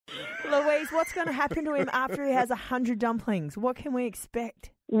Louise, what's going to happen to him after he has 100 dumplings? What can we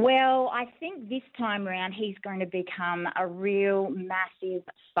expect? Well, I think this time round he's going to become a real massive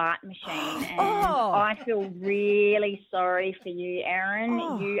fart machine. And I feel really sorry for you, Erin.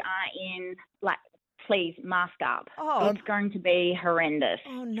 You are in, please, mask up. It's going to be horrendous.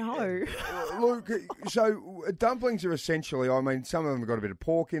 Oh, no. Look, so dumplings are essentially, I mean, some of them have got a bit of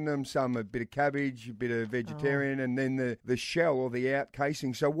pork in them, some a bit of cabbage, a bit of vegetarian, and then the shell or the out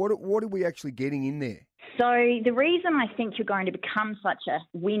casing. So what are we actually getting in there? So the reason I think you're going to become such a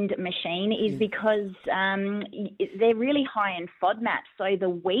wind machine is because they're really high in FODMAP. So the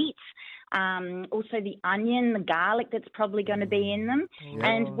wheat, also the onion, the garlic that's probably going to be in them. Yeah.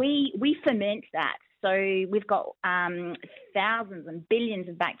 And we ferment that. So we've got thousands and billions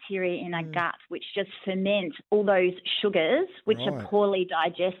of bacteria in our gut which just ferment all those sugars which are poorly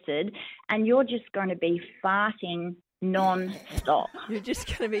digested, and you're just going to be farting non-stop. You're just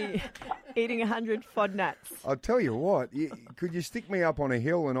going to be eating 100 FODNAPs. I'll tell you what, could you stick me up on a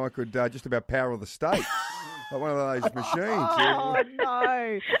hill and I could just about power the state? Like one of those machines. Oh,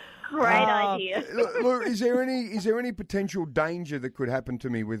 no. Great idea. Look, is there any potential danger that could happen to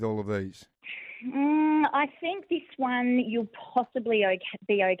me with all of these? I think this one you'll possibly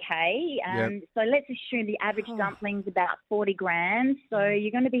be okay. So let's assume the average dumpling's about 40 grams. So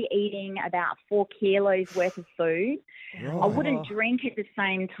you're going to be eating about 4 kilos worth of food. Right. I wouldn't drink at the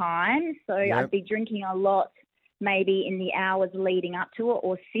same time. So I'd be drinking a lot maybe in the hours leading up to it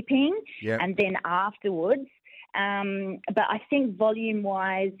or sipping and then afterwards. But I think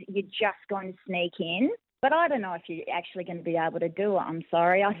volume-wise, you're just going to sneak in. But I don't know if you're actually going to be able to do it. I'm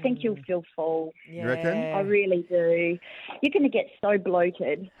sorry. I think you'll feel full. You reckon? I really do. You're going to get so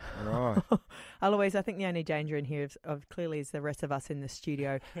bloated. Right. Eloise, I think the only danger in here of clearly is the rest of us in the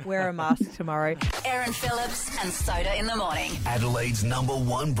studio. Wear a mask tomorrow. Erin Phillips and Soda in the morning. Adelaide's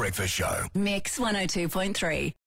 #1 breakfast show. Mix 102.3.